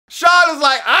Shawn is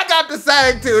like, I got to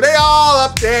sing too. They all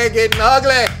up there getting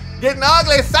ugly. Getting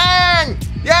ugly, sing.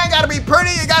 You ain't gotta be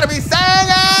pretty, you gotta be singing.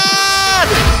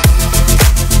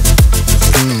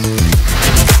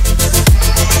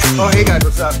 Oh, hey guys,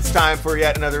 what's up? It's time for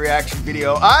yet another reaction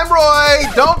video. I'm Roy.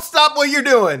 Don't stop what you're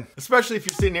doing. Especially if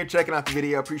you're sitting here checking out the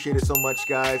video. I appreciate it so much,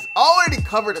 guys. Already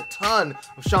covered a ton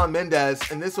of Shawn Mendes,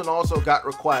 and this one also got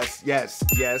requests. Yes,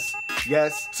 yes,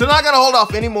 yes. So not gonna hold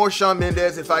off any more Shawn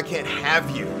Mendes if I can't have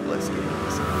you. Let's get into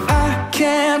this. I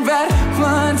can't write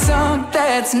one song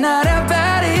that's not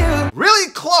about you.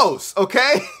 Really close,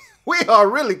 okay? We are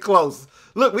really close.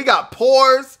 Look, we got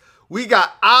pores, we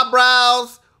got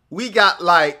eyebrows, we got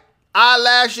like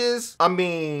eyelashes. I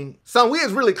mean, son, we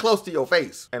is really close to your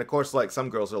face. And of course, like some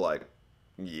girls are like,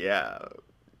 yeah.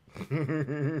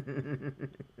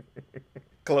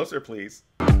 Closer, please.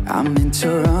 I'm in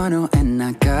Toronto and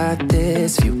I got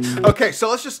this view. Okay, so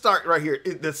let's just start right here.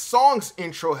 The song's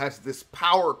intro has this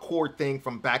power chord thing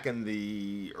from back in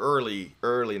the early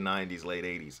 90s, late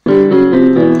 80s.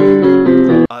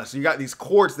 So you got these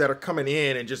chords that are coming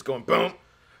in and just going boom,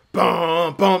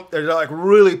 boom, boom. They're like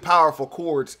really powerful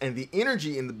chords, and the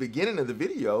energy in the beginning of the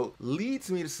video leads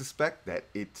me to suspect that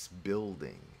it's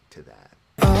building to that.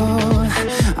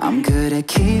 Oh, I'm good at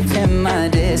keeping my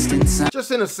distance.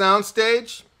 Just in a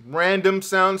soundstage, random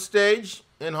soundstage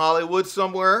in Hollywood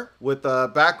somewhere with a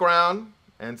background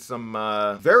and some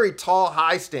very tall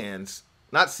high stands,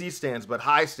 not C stands, but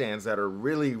high stands that are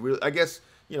really, I guess,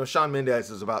 you know, Shawn Mendes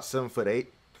is about 7'8",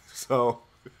 so.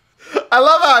 I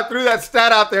love how I threw that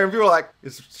stat out there and people are like,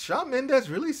 is Shawn Mendes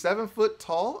really 7 foot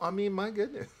tall? I mean, my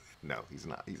goodness. No, he's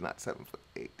not. He's not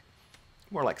 7'8".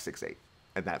 More like 6'8".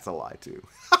 And that's a lie too.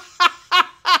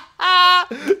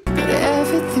 But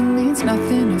everything means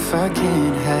nothing if I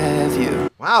can't have you.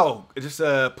 Wow, just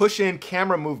a push in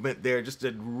camera movement there. Just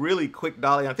a really quick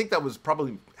dolly. I think that was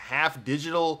probably half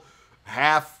digital,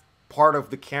 half part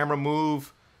of the camera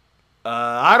move.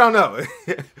 I don't know.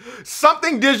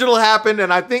 Something digital happened,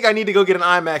 and I think I need to go get an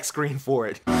IMAX screen for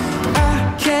it.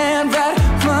 I can't write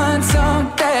one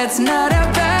song that's not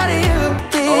about you.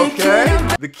 Okay.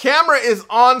 The camera is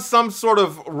on some sort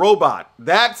of robot.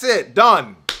 That's it.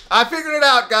 Done. I figured it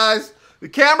out, guys. The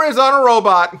camera is on a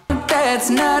robot. That's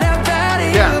not about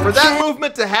you. Yeah, for that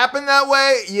movement to happen that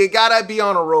way, you gotta be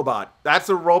on a robot. That's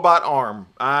a robot arm.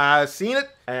 I've seen it,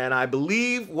 and I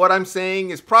believe what I'm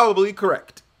saying is probably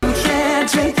correct.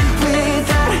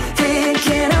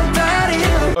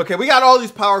 Okay, we got all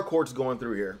these power chords going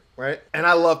through here, right? And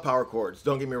I love power chords,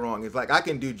 don't get me wrong. It's like I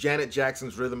can do Janet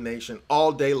Jackson's Rhythm Nation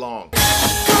all day long.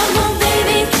 Come on,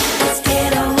 baby, let's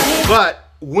get away. But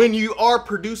when you are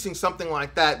producing something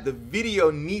like that, the video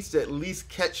needs to at least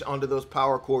catch onto those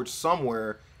power chords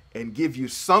somewhere and give you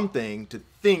something to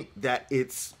think that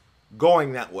it's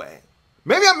going that way.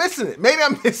 Maybe I'm missing it. Maybe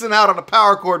I'm missing out on a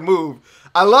power chord move.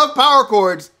 I love power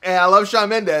chords and I love Shawn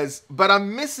Mendes, but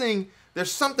I'm missing,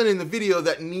 there's something in the video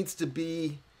that needs to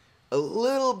be a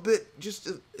little bit,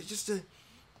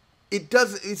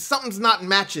 something's not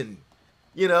matching,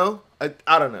 you know?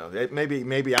 I don't know,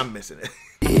 maybe I'm missing it.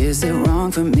 Is it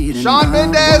wrong for me to Shawn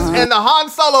Mendes and the Han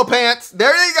Solo pants,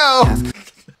 there you go.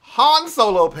 Han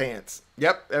Solo pants.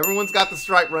 Yep, everyone's got the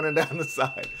stripe running down the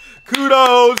side.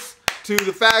 Kudos to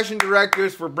the fashion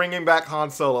directors for bringing back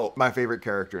Han Solo, my favorite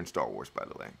character in Star Wars, by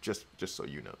the way. Just so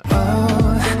you know that.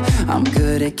 Oh, I'm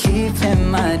good at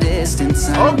keeping my distance.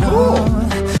 Oh,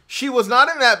 cool. She was not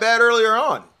in that bad earlier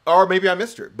on, or maybe I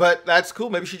missed her, but that's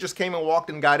cool. Maybe she just came and walked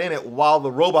and got in it while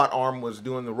the robot arm was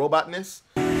doing the robotness.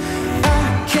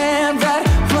 I can't write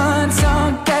one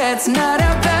song that's not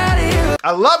about you.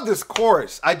 I love this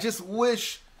chorus. I just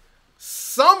wish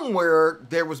somewhere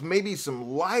there was maybe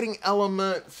some lighting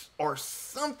elements or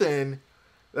something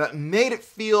that made it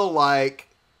feel like,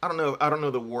 I don't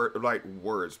know the word, like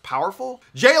words, powerful.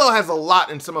 J-Lo has a lot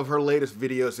in some of her latest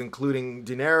videos, including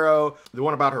Dinero, the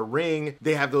one about her ring.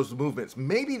 They have those movements.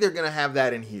 Maybe they're gonna have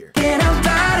that in here.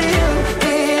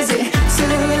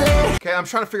 Okay, I'm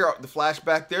trying to figure out the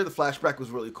flashback there. The flashback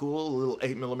was really cool, a little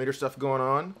 8mm stuff going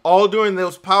on. All doing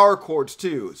those power chords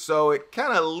too. So it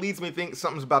kind of leads me to think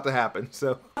something's about to happen,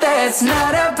 so. That's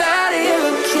not about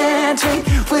you, can't drink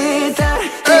without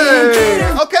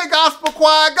hey. Okay, gospel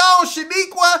choir, go.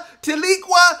 Shaniqua,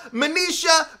 Taliqua,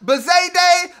 Manisha,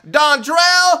 Bazade,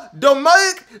 Dondrell,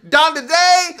 Domek,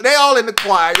 Dondade. They all in the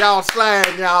choir. Y'all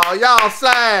sang, y'all. Y'all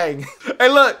sang. Hey,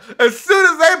 look, as soon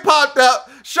as they popped up,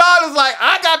 Shawn is like,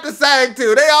 I got to sing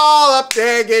too. They all up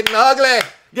there getting ugly.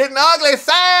 Getting ugly,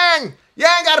 sing. You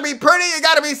ain't got to be pretty, you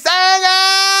got to be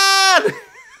singing.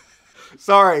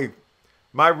 Sorry.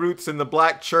 My roots in the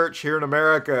black church here in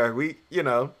America. You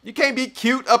know, you can't be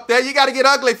cute up there. You got to get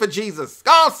ugly for Jesus.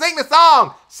 Go on, sing the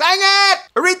song. Sing it.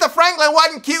 Aretha Franklin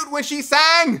wasn't cute when she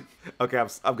sang. Okay,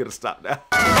 I'm going to stop now.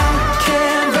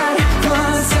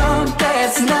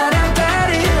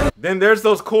 Then there's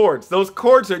those chords. Those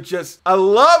chords are just, I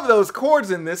love those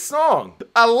chords in this song.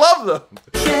 I love them.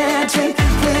 Where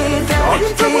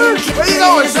you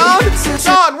going, Shawn?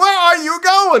 Shawn, where are you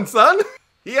going, son?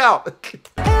 He out.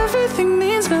 Everything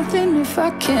means nothing if I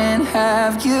can't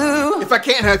have you. If I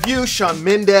can't have you, Shawn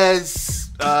Mendes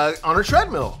on a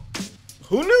treadmill.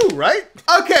 Who knew, right?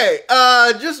 Okay,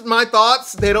 just my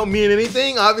thoughts. They don't mean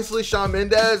anything. Obviously, Shawn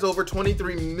Mendes, over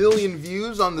 23 million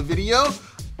views on the video.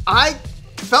 I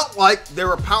felt like there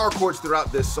were power chords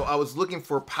throughout this, so I was looking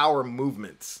for power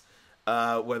movements.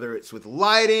 Whether it's with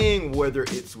lighting, whether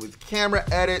it's with camera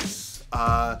edits, you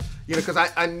know, because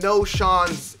I know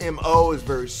Shawn's MO is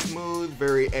very smooth,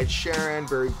 very Ed Sheeran,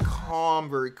 very calm,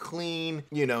 very clean,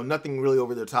 you know, nothing really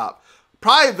over the top.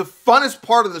 Probably the funnest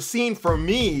part of the scene for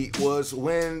me was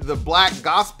when the black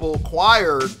gospel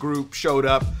choir group showed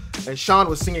up and Shawn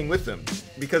was singing with them,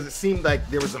 because it seemed like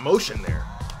there was emotion there.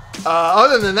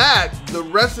 Other than that, the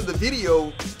rest of the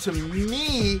video, to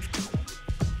me,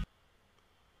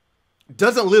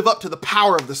 doesn't live up to the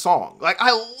power of the song. Like,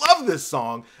 I love this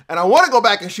song, and I want to go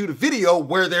back and shoot a video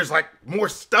where there's like more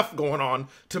stuff going on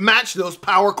to match those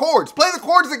power chords. Play the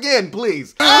chords again,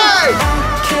 please. Hey!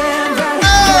 Hey!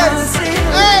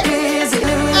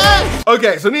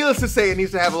 Okay, so needless to say, it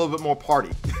needs to have a little bit more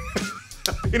party.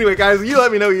 Anyway, guys, you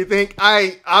let me know what you think.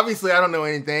 Obviously, I don't know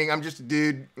anything. I'm just a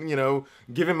dude, you know,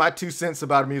 giving my 2 cents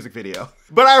about a music video.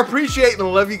 But I appreciate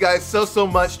and love you guys so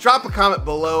much. Drop a comment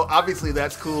below. Obviously,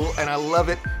 that's cool. And I love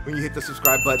it when you hit the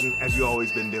subscribe button, as you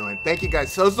always been doing. Thank you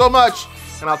guys so much.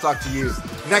 And I'll talk to you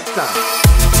next time.